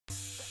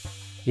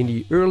In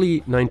the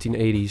early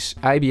 1980s,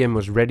 IBM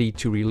was ready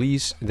to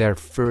release their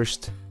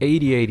first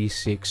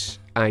 8086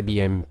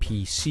 IBM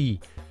PC.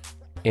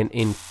 And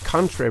in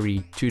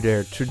contrary to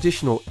their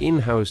traditional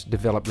in-house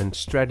development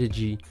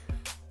strategy,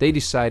 they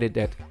decided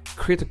that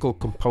critical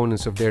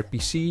components of their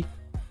PC,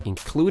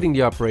 including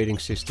the operating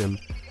system,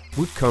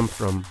 would come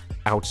from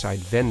outside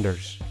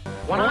vendors.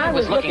 When I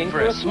was looking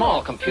for a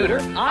small computer,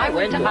 I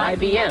went to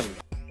IBM.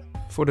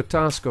 For the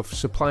task of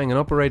supplying an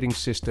operating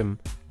system,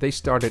 they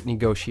started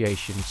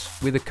negotiations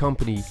with a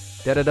company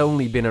that had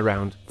only been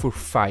around for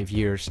 5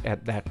 years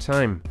at that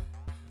time: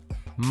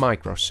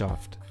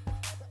 Microsoft.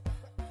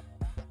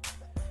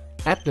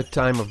 At the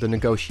time of the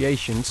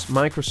negotiations,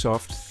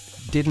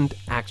 Microsoft didn't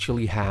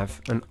actually have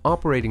an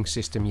operating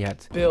system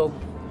yet. Bill,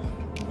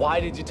 why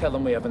did you tell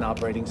them we have an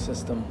operating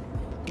system?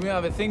 We don't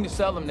have a thing to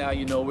sell them now,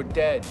 you know, we're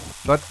dead.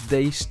 But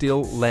they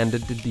still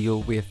landed the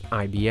deal with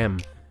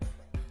IBM.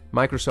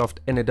 Microsoft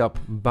ended up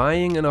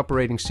buying an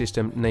operating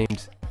system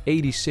named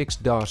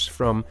 86DOS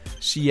from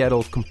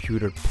Seattle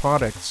Computer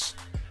Products,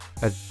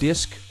 a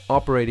disk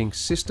operating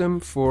system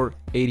for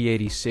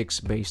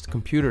 8086 based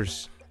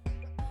computers.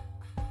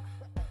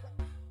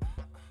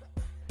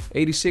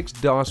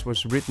 86DOS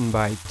was written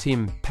by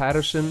Tim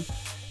Patterson,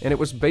 and it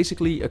was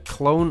basically a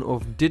clone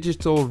of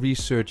Digital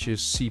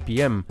Research's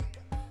CP/M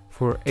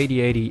for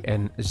 8080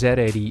 and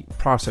Z80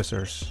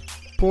 processors,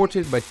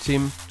 ported by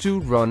Tim to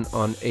run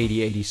on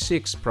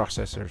 8086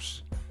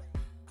 processors.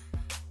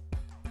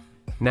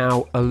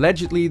 Now,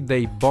 allegedly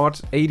they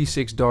bought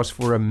 86DOS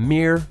for a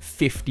mere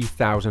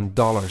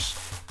 $50,000,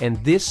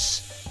 and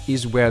this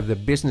is where the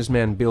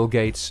businessman Bill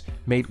Gates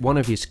made one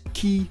of his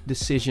key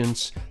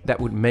decisions that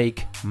would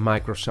make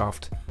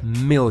Microsoft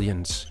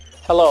millions.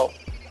 Hello,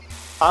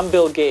 I'm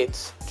Bill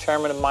Gates,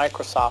 chairman of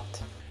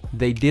Microsoft.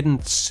 They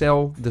didn't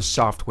sell the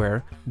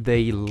software,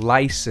 they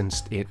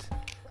licensed it,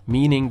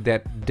 meaning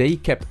that they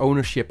kept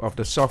ownership of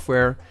the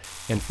software,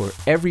 and for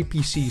every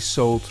PC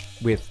sold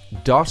with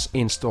DOS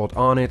installed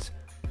on it,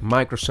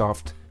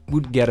 Microsoft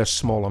would get a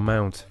small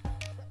amount.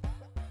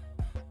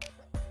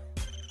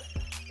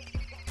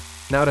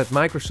 Now that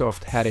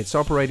Microsoft had its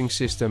operating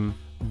system,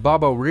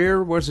 Bob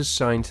O'Rear was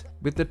assigned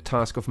with the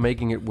task of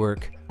making it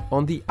work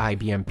on the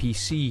IBM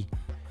PC.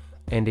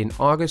 And in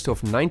August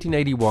of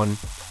 1981,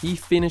 he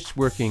finished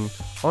working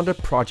on the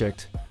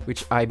project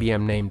which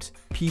IBM named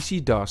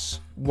PC-DOS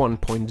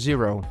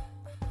 1.0.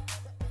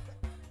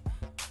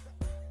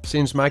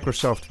 Since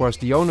Microsoft was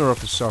the owner of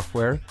the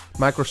software,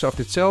 Microsoft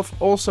itself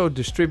also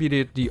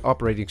distributed the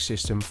operating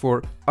system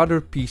for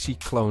other PC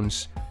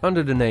clones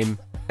under the name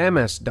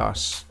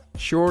MS-DOS,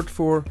 short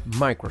for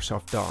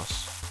Microsoft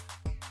DOS.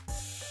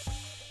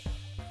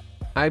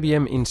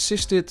 IBM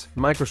insisted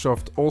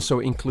Microsoft also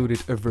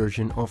included a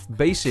version of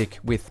BASIC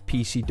with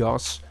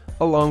PC-DOS,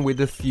 along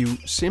with a few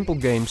simple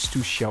games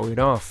to show it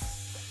off.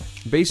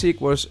 BASIC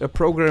was a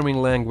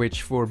programming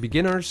language for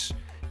beginners,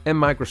 and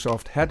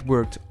Microsoft had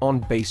worked on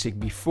BASIC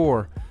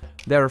before.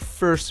 Their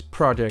first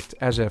project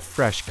as a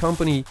fresh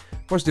company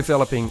was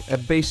developing a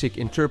BASIC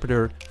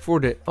interpreter for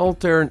the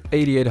Altair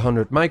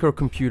 8800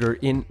 microcomputer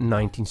in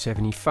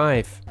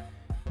 1975.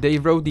 They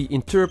wrote the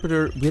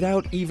interpreter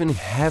without even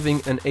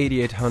having an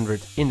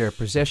 8800 in their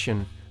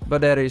possession,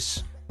 but that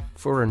is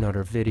for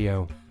another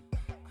video.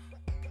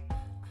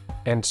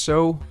 And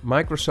so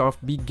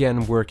Microsoft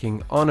began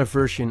working on a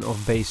version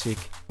of BASIC,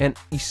 and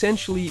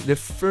essentially the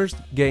first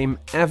game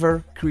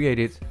ever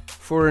created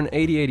for an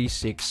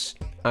 8086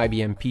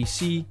 IBM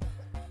PC,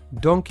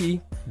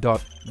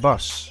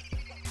 donkey.bas.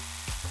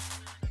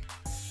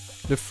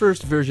 The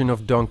first version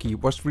of Donkey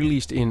was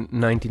released in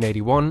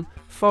 1981,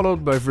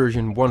 followed by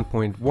version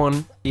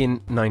 1.1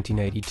 in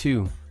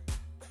 1982.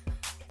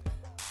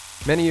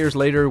 Many years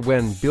later,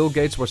 when Bill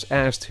Gates was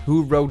asked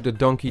who wrote the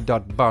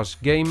donkey.bas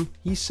game,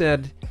 he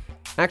said,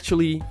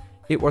 "Actually,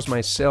 it was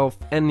myself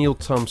and Neil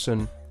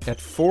Thompson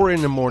at 4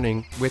 in the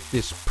morning with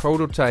this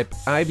prototype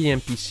IBM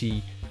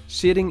PC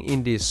sitting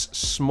in this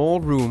small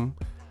room.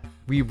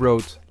 We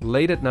wrote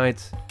late at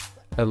night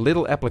a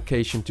little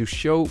application to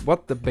show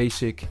what the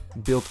BASIC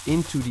built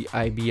into the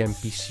IBM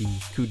PC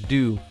could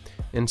do.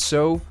 And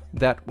so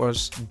that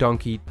was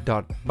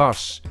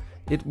donkey.bas.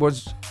 It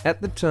was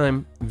at the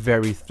time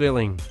very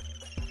thrilling."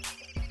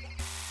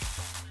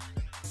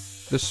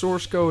 The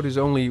source code is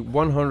only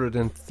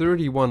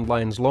 131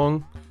 lines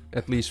long,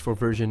 at least for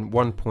version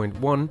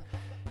 1.1,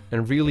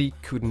 and really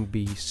couldn't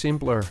be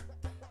simpler.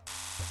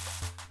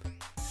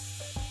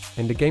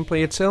 And the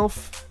gameplay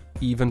itself?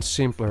 Even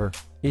simpler.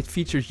 It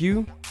features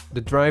you, the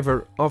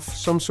driver of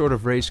some sort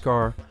of race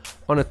car,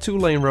 on a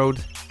 2-lane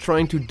road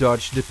trying to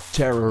dodge the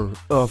terror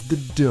of the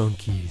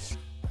donkeys.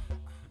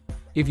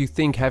 If you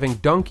think having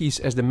donkeys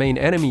as the main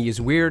enemy is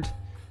weird,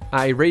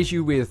 I raise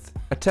you with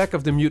Attack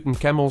of the Mutant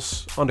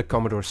Camels on the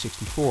Commodore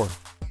 64.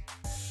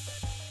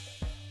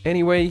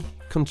 Anyway,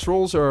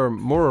 controls are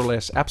more or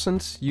less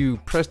absent. You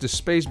press the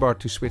spacebar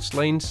to switch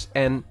lanes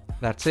and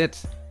that's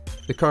it.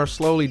 The car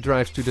slowly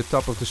drives to the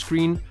top of the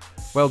screen,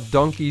 while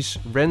donkeys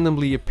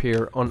randomly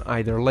appear on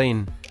either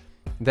lane.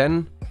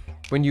 Then,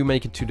 when you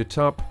make it to the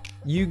top,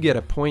 you get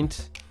a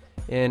point,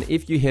 and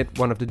if you hit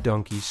one of the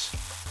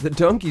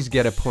donkeys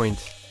get a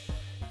point.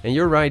 And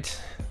you're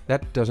right,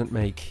 that doesn't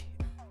make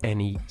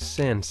any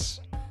sense.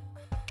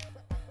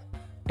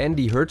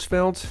 Andy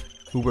Hertzfeld,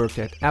 who worked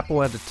at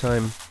Apple at the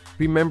time,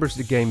 remembers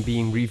the game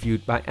being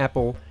reviewed by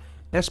Apple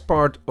as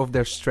part of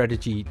their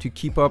strategy to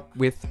keep up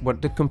with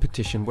what the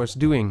competition was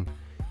doing.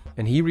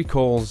 And he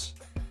recalls,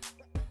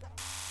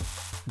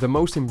 "The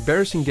most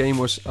embarrassing game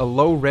was a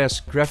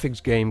low-res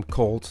graphics game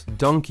called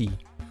Donkey.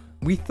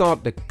 We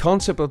thought the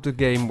concept of the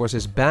game was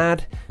as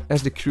bad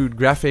as the crude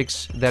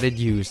graphics that it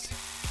used.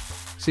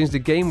 Since the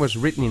game was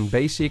written in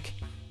BASIC,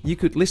 you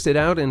could list it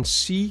out and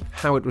see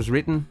how it was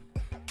written,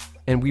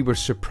 and we were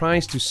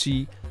surprised to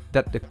see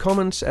that the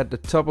comments at the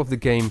top of the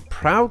game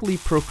proudly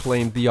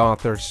proclaimed the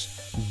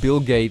authors, Bill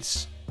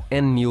Gates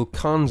and Neil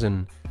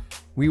Conzen.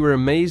 We were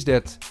amazed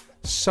that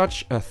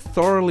such a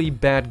thoroughly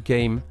bad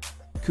game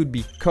could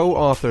be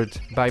co-authored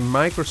by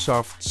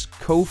Microsoft's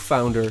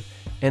co-founder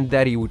and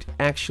that he would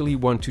actually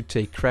want to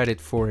take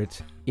credit for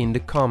it in the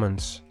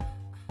comments."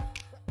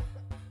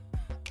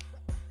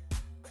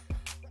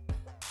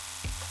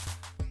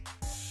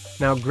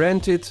 Now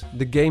granted,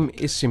 the game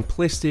is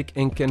simplistic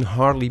and can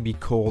hardly be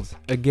called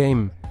a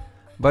game,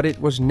 but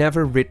it was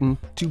never written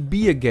to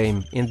be a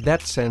game in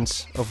that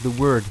sense of the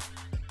word.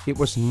 It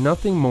was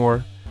nothing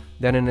more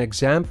than an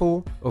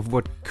example of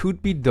what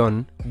could be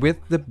done with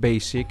the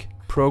BASIC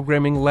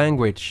programming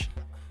language.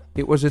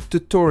 It was a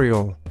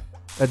tutorial,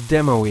 a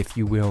demo if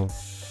you will,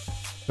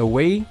 a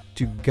way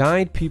to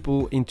guide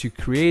people into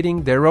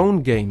creating their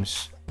own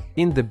games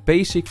in the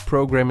BASIC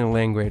programming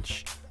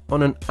language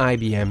on an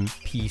IBM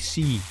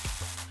PC.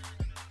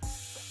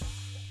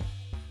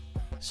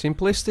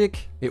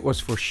 Simplistic it was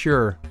for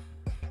sure,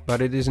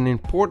 but it is an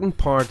important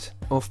part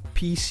of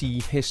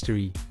PC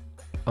history,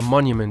 a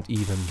monument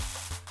even,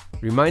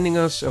 reminding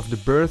us of the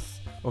birth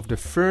of the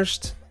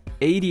first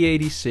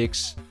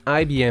 8086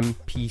 IBM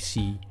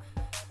PC,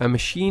 a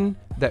machine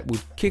that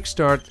would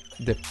kickstart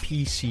the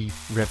PC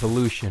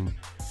revolution.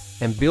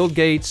 And Bill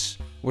Gates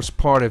was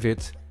part of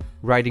it,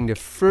 writing the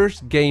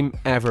first game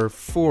ever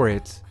for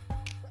it,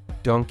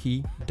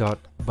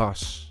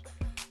 donkey.bas.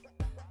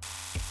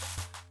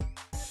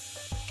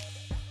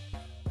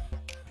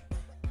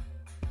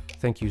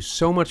 Thank you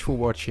so much for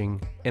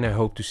watching, and I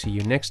hope to see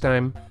you next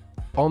time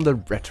on the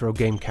Retro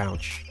Game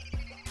Couch.